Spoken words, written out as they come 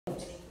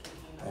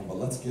But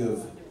let's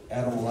give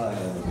Adam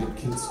Lyon a big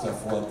kid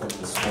stuff welcome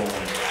this morning.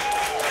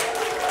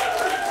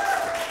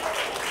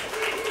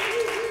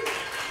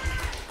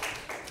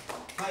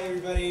 Hi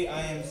everybody,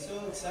 I am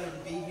so excited to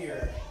be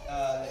here.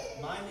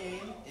 My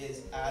name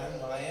is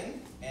Adam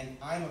Lyon, and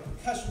I'm a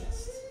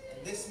percussionist.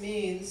 And this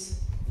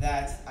means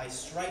that I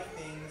strike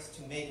things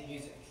to make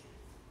music.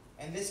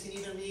 And this can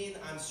either mean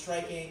I'm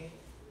striking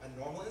a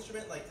normal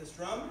instrument like this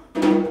drum,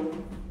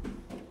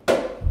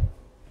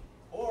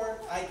 or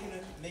I can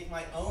make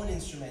my own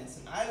instruments.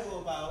 And I go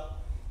about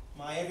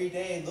my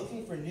everyday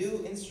looking for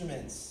new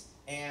instruments.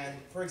 And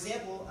for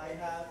example, I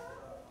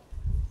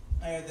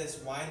have this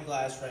wine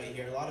glass right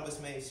here. A lot of us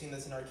may have seen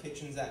this in our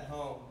kitchens at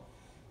home.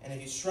 And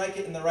if you strike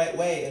it in the right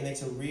way, it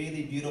makes a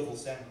really beautiful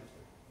sound.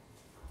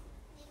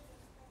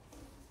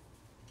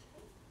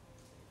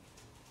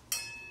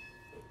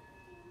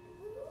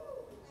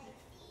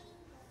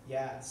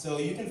 Yeah, so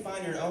you can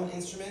find your own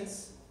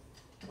instruments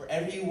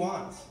wherever you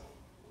want.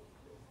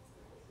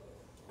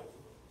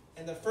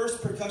 And the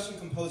first percussion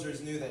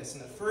composers knew this.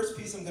 And the first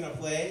piece I'm going to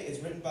play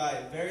is written by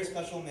a very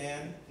special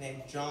man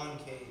named John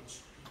Cage.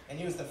 And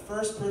he was the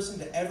first person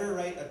to ever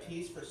write a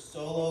piece for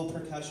solo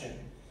percussion.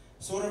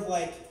 Sort of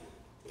like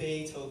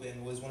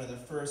Beethoven was one of the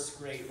first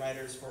great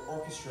writers for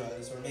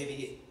orchestras, or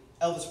maybe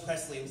Elvis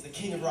Presley was the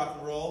king of rock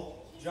and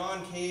roll.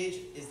 John Cage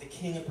is the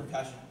king of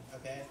percussion,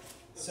 okay?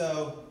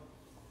 So,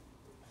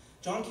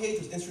 John Cage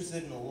was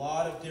interested in a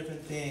lot of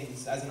different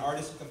things. As an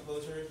artist and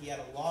composer, he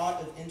had a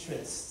lot of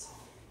interests.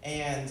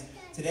 And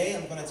today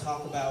I'm going to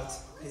talk about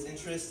his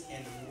interest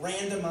in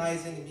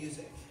randomizing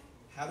music.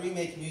 How do we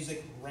make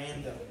music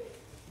random?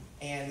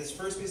 And this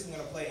first piece I'm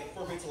going to play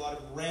incorporates a lot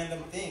of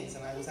random things.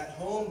 And I was at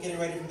home getting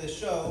ready for this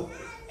show,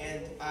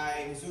 and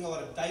I was doing a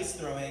lot of dice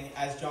throwing,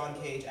 as John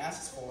Cage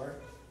asks for,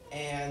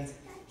 and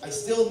I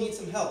still need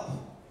some help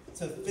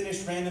to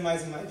finish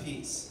randomizing my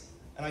piece.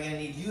 And I'm going to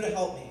need you to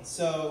help me.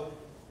 So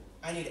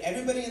I need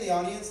everybody in the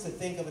audience to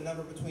think of a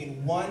number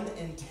between 1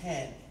 and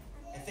 10.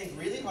 And think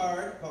really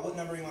hard about what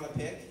number you want to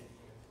pick.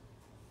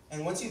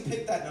 And once you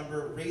pick that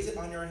number, raise it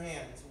on your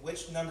hands,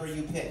 which number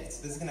you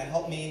picked. This is going to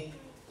help me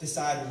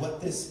decide what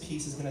this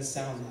piece is going to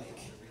sound like.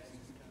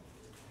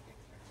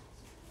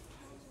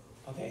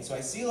 Okay, so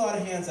I see a lot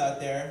of hands out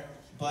there,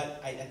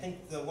 but I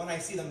think the one I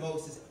see the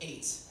most is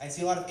 8. I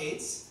see a lot of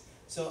 8s,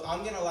 so I'm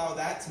going to allow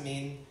that to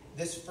mean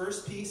this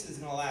first piece is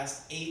going to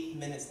last 8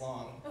 minutes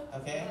long,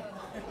 okay?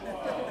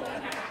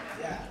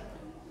 Yeah.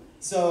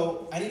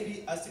 So I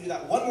need us to do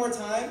that one more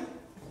time.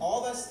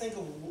 All of us think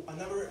of a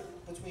number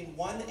between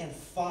 1 and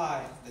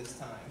 5 this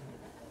time.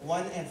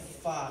 1 and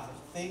 5.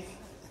 Think.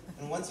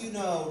 And once you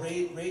know,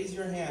 raise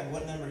your hand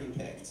what number you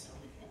picked.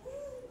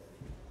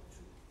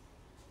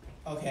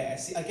 Okay, I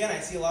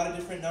see a lot of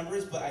different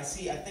numbers, but I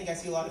think I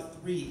see a lot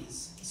of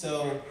 3s.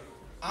 So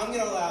I'm going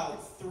to allow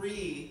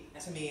 3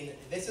 to mean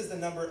this is the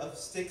number of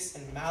sticks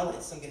and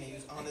mallets I'm going to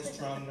use on this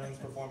drum during this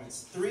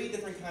performance. 3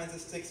 different kinds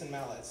of sticks and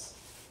mallets.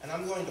 And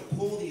I'm going to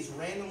pull these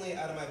randomly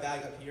out of my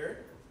bag up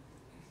here.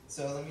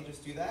 So let me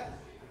just do that.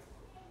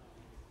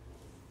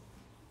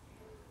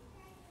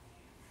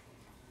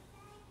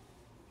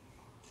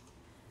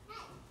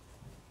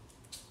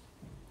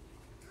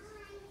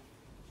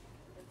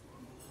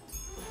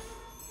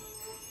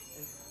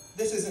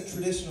 This isn't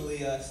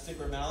traditionally a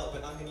stick or mallet,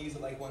 but I'm going to use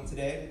it like one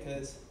today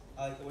because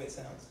I like the way it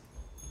sounds.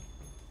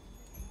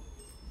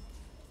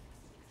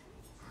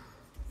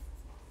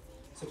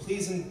 So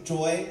please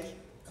enjoy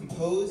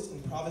Composed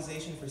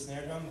Improvisation for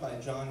Snare Drum by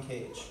John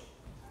Cage.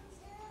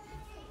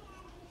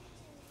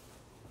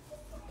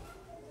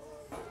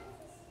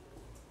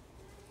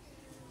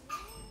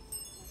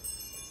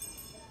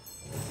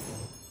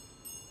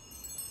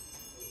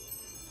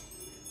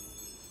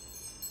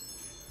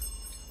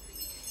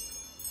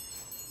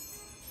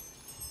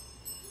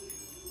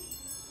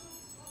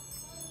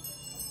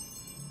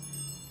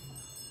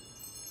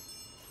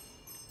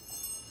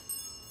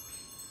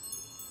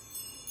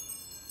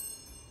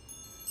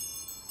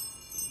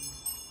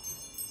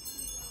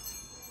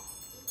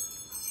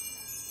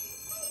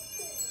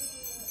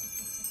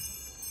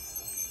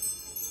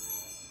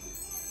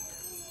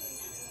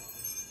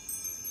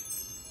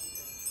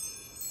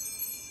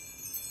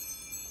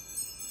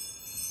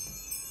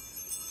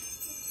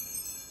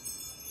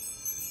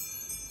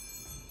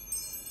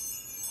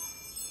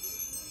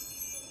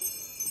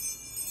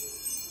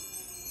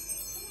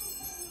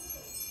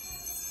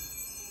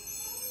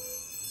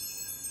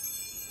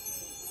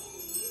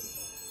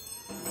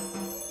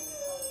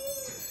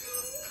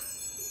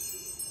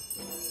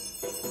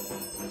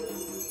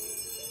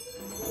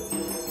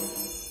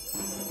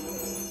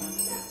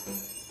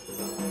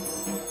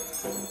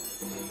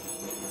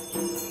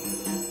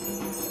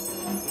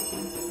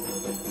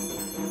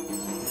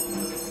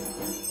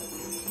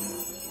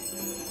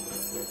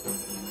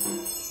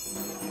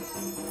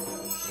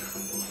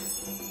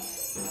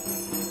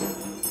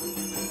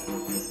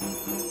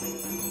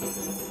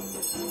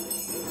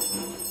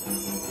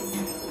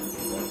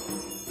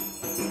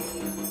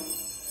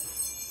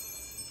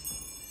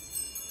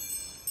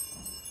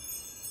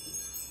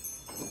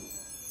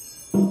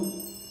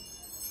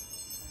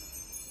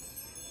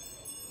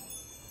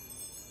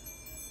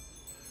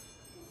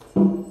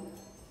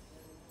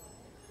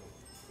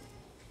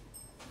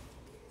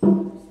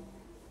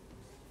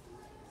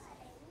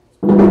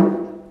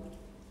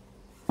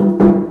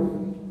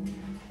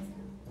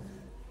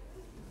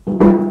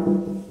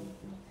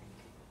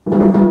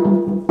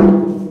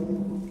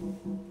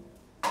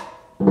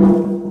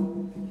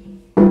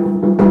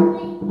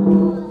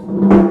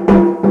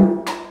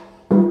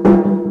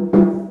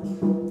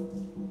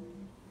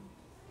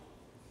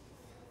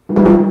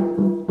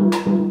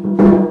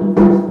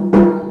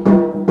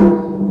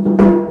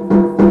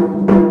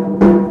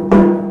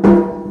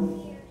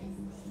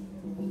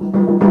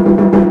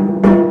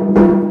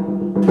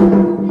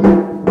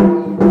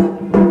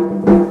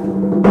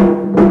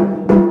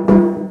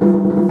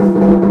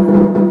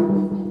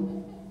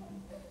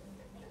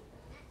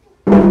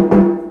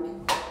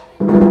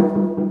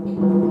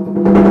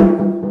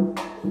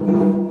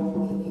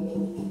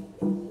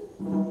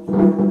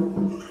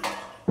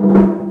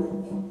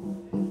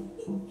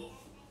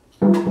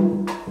 Thank